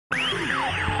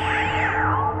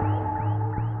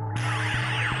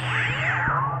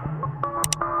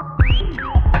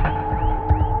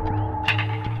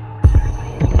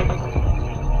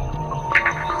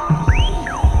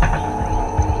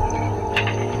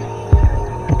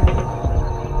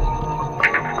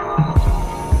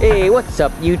Hey, what's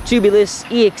up, YouTubulous?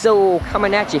 EXO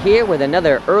coming at you here with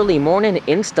another early morning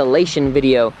installation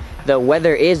video. The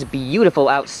weather is beautiful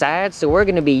outside, so we're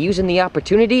going to be using the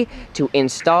opportunity to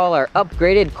install our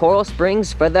upgraded coil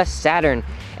springs for the Saturn.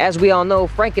 As we all know,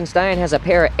 Frankenstein has a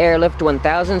pair of Airlift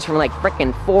 1000s from like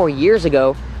frickin' 4 years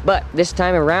ago, but this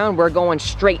time around we're going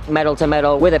straight metal to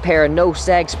metal with a pair of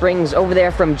no-sag springs over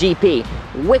there from GP.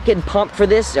 Wicked pumped for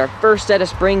this, our first set of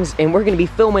springs, and we're going to be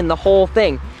filming the whole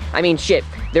thing. I mean, shit,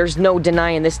 there's no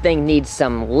denying this thing needs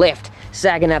some lift.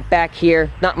 Sagging up back here,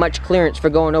 not much clearance for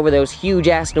going over those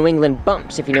huge-ass New England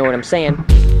bumps, if you know what I'm saying.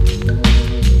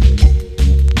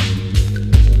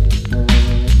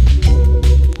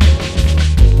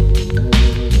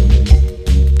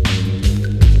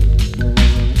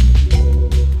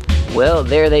 Well,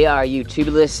 there they are,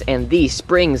 YouTubulous, and these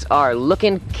springs are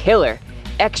looking killer.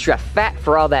 Extra fat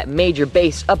for all that major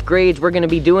base upgrades we're gonna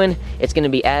be doing. It's gonna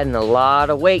be adding a lot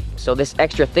of weight, so this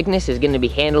extra thickness is gonna be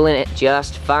handling it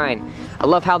just fine. I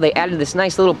love how they added this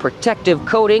nice little protective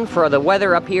coating for the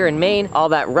weather up here in Maine. All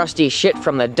that rusty shit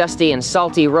from the dusty and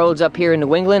salty roads up here in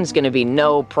New England is gonna be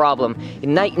no problem.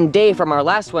 Night and day from our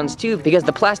last ones too, because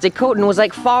the plastic coating was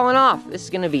like falling off. This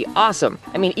is gonna be awesome.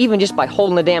 I mean, even just by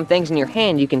holding the damn things in your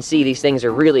hand, you can see these things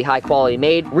are really high quality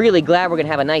made. Really glad we're gonna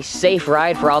have a nice safe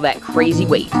ride for all that crazy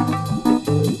weight.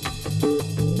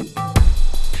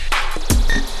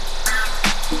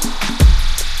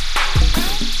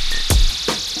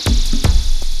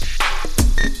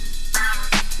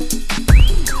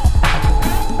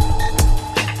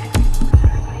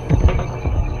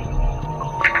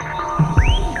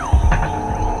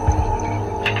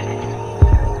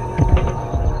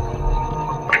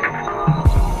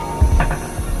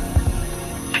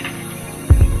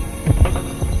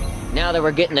 Now that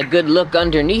we're getting a good look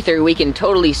underneath her, we can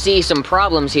totally see some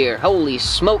problems here. Holy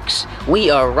smokes, we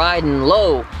are riding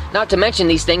low. Not to mention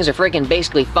these things are freaking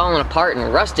basically falling apart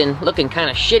and rusting, looking kind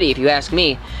of shitty if you ask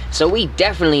me. So we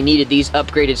definitely needed these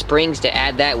upgraded springs to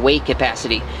add that weight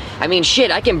capacity. I mean,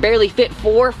 shit, I can barely fit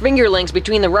 4 finger lengths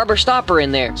between the rubber stopper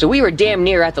in there. So we were damn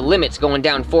near at the limits going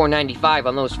down 495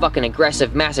 on those fucking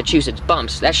aggressive Massachusetts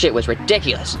bumps. That shit was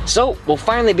ridiculous. So we'll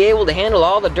finally be able to handle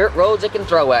all the dirt roads it can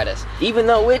throw at us. Even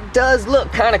though it does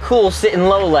look kind of cool sitting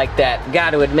low like that,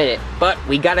 gotta admit it. But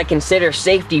we gotta consider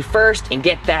safety first and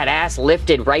get that ass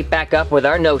lifted right back up with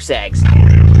our no-sags.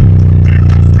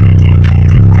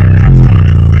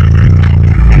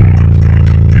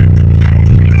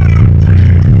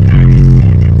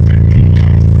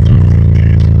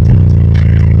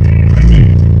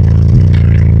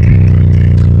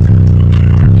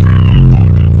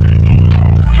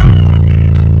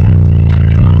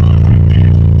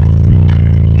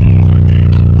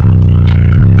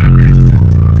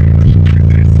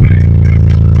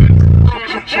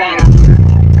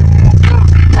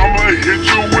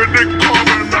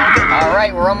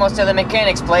 Almost to the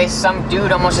mechanic's place. Some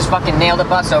dude almost just fucking nailed a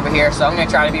bus over here, so I'm gonna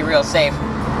try to be real safe.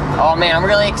 Oh man, I'm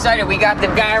really excited. We got the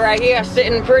guy right here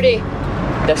sitting pretty.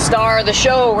 The star of the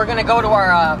show. We're gonna go to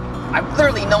our, I've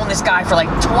literally known this guy for like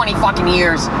 20 fucking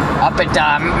years up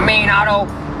at Maine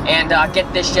Auto and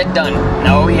get this shit done.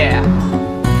 Oh yeah.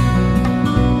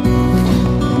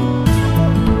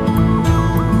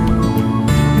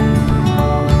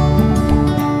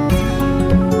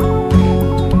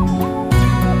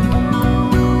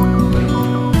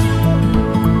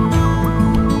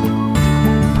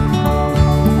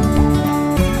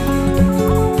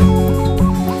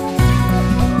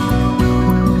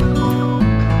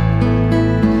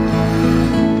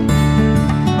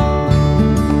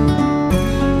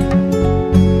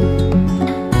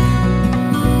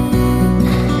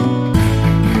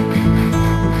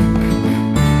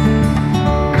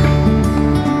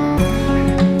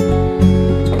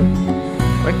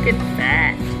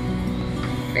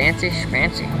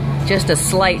 Fancy. Just a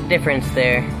slight difference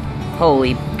there.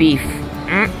 Holy beef.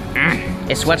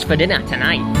 It's what's for dinner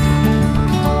tonight.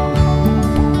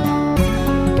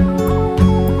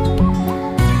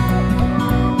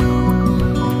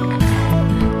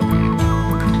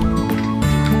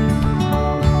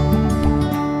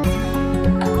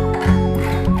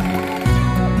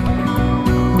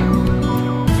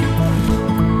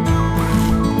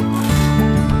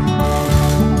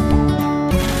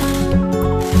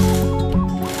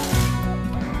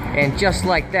 And just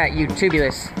like that,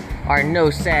 YouTubulous, our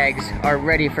no-sags are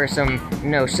ready for some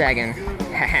no-sagging.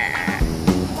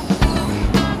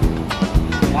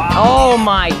 Oh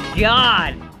my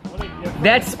god!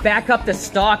 That's back up to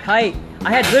stock height.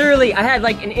 I had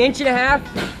like an inch and a half,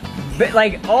 but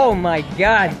like, oh my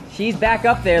god. She's back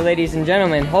up there, ladies and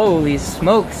gentlemen. Holy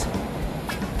smokes.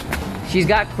 She's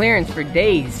got clearance for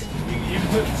days. You can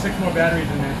put 6 more batteries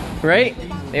in there. Right?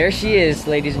 There she is,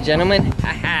 ladies and gentlemen.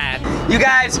 You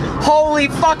guys, holy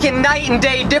fucking night and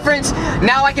day difference.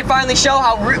 Now I can finally show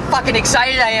how fucking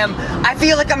excited I am. I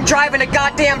feel like I'm driving a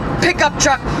goddamn pickup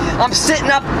truck. I'm sitting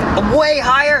up way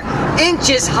higher,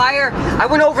 inches higher. I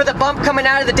went over the bump coming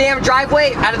out of the damn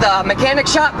driveway, out of the mechanic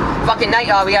shop. Fucking night,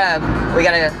 oh, we gotta,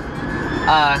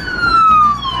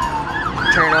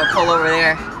 pull over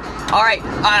there. All right,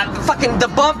 fucking the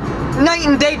bump, night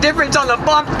and day difference on the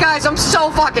bump. Guys, I'm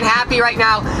so fucking happy right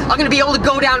now. I'm gonna be able to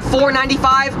go down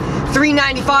 495,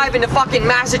 395 into fucking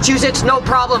Massachusetts, no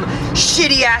problem.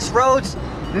 Shitty ass roads,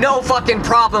 no fucking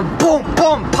problem. Boom,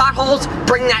 boom, potholes,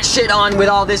 bring that shit on with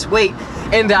all this weight.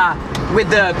 And with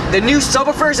the new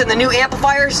subwoofers and the new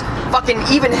amplifiers, fucking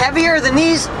even heavier than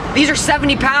these are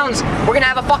 70 pounds. We're gonna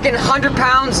have a fucking 100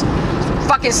 pounds,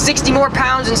 fucking 60 more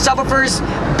pounds in subwoofers,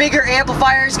 bigger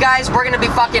amplifiers, guys. We're gonna be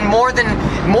fucking we're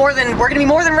gonna be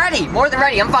more than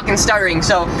ready. I'm fucking stuttering,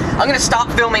 so I'm gonna stop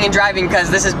filming and driving because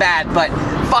this is bad, but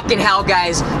fucking hell,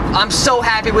 guys. I'm so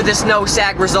happy with this no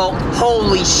sag result.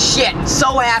 Holy shit,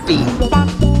 so happy.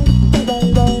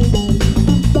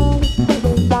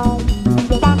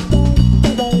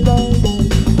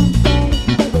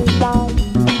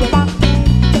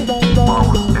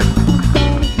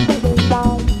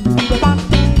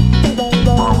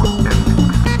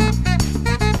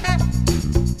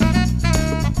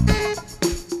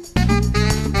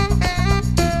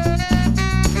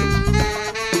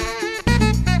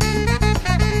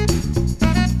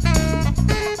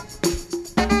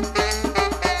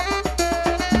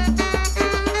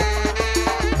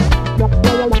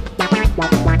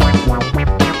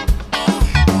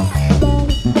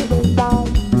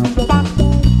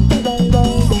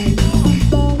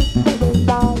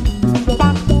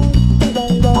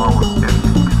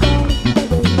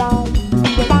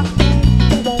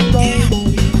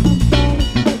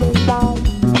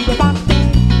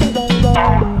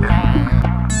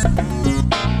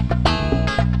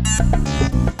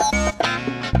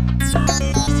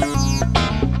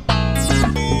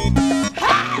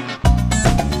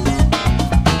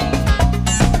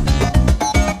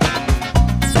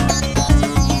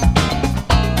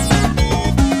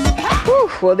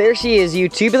 Well, there she is,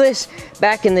 YouTubulous,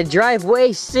 back in the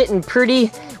driveway, sitting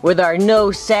pretty with our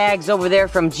no sags over there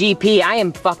from GP. I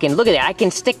am fucking, look at that, I can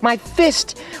stick my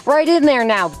fist right in there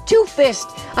now, 2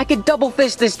 fists. I could double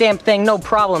fist this damn thing, no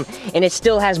problem. And it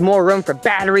still has more room for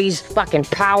batteries, fucking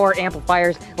power,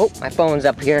 amplifiers. Oh, my phone's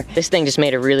up here. This thing just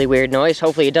made a really weird noise.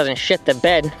 Hopefully it doesn't shit the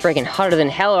bed. Freaking hotter than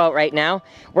hell out right now.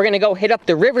 We're gonna go hit up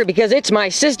the river because it's my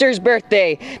sister's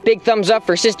birthday. Big thumbs up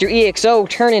for Sister EXO,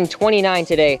 turning 29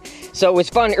 today. So it was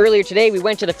fun earlier today. We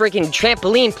went to the freaking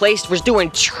trampoline place, was doing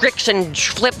tricks and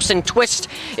flips and twists.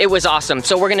 It was awesome.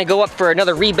 So we're gonna go up for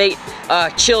another rebate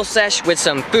chill sesh with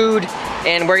some food,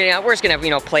 and we're just gonna, you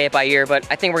know, play it by ear, but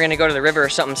I think we're gonna go to the river or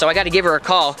something, so I gotta give her a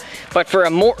call. But for a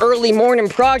more early morning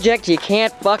project, you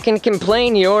can't fucking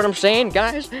complain, you know what I'm saying,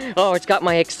 guys? Oh, it's got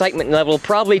my excitement level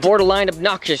probably borderline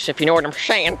obnoxious, if you know what I'm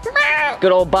saying.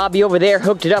 Good old Bobby over there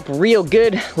hooked it up real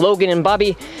good. Logan and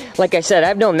Bobby, like I said,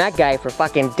 I've known that guy for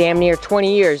fucking damn near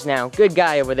 20 years now. Good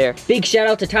guy over there. Big shout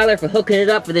out to Tyler for hooking it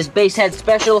up for this Basshead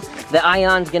special. The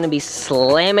Ion's gonna be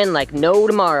slamming like no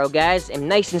tomorrow, guys, and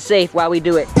nice and safe while we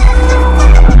do it.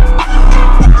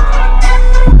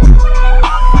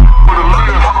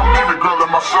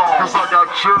 Cause I got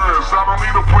chairs, I don't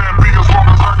need a plan B as long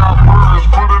as I got birds.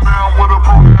 Put it down with a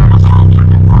program that's gonna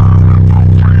take a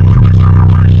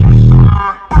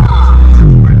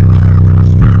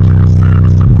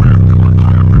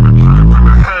in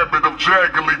the habit of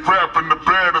jaggedly rapping the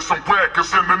bad of some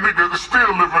whackers, and the nigga is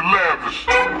still living lavish.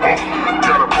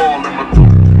 Got a ball in my throat.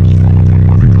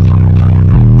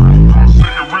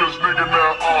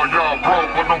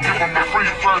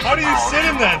 How do you sit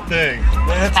in that thing?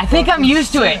 I think I'm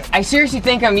used to it. I seriously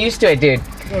think I'm used to it, dude.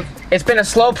 It's been a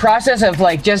slow process of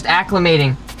like just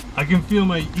acclimating. I can feel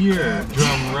my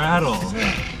eardrum rattle.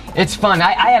 It's fun.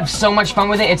 I have so much fun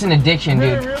with it. It's an addiction,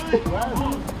 dude.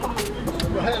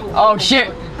 Oh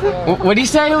shit. What'd he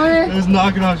say over there? Just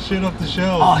knocking off shit off the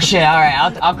shelf. Oh shit,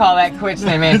 alright. I'll call that quits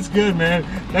then, man. It's good, man.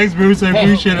 Thanks, Bruce. I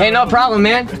appreciate it. Hey, no problem,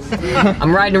 man.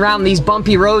 I'm riding around these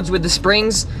bumpy roads with the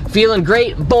springs, feeling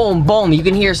great. Boom, boom. You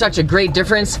can hear such a great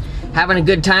difference. Having a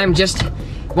good time. Just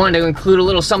wanted to include a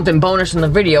little something bonus in the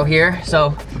video here.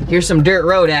 So here's some dirt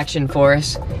road action for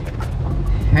us.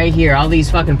 Right here, all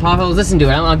these fucking potholes. Listen to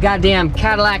it. I'm a goddamn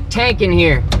Cadillac tank in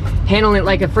here, handling it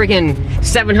like a freaking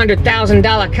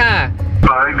 $700,000 car.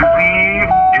 Bugsy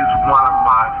is one of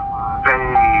my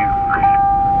favorite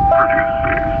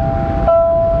producers.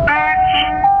 Bitch.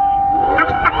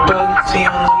 Bugsy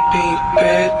on the beat,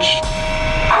 bitch.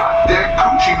 Rock that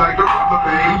coochie like a rubber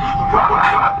band.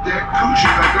 Rock that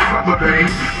coochie like a rubber band.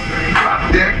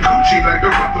 Rock that coochie like a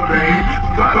rubber band.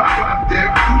 Rock that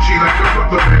coochie like a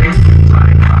rubber band.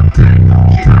 Rock that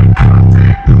coochie like a rubber band. Rock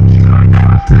that coochie like a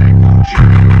rubber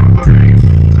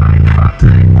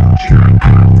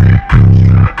band.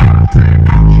 Rock that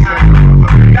coochie like a rubber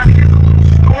band. Gotta get a little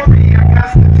story I got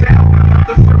to tell about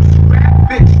the first rap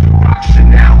bitch to rock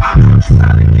Chanel. I'm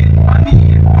trying to get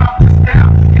money and pop this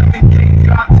down. Every day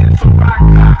content so rock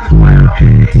cockers well.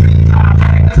 Every time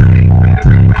niggas think better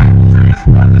than rap. This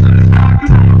brothers in this rock, you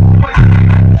know the boys.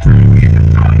 Get the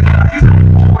fuck out, you know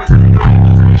the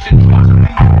boys. You should trust me.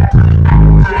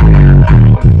 Yeah,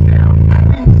 put it down.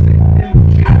 We sit in the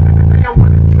gym. They don't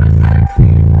want to dress sexy.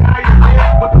 Now you're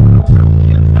there with the blue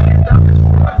kids. Stand up and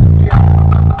front. Yeah,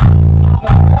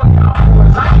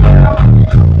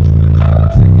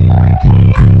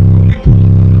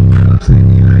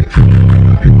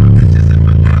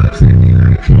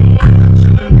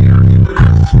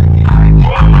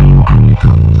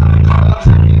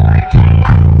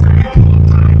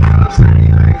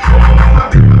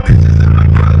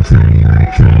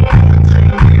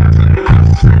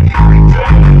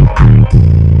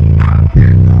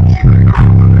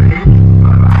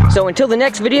 So until the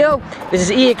next video, this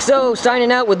is EXO signing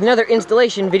out with another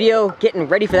installation video, getting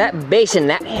ready for that basin,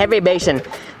 that heavy basin.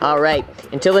 All right,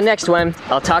 until the next one,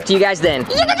 I'll talk to you guys then.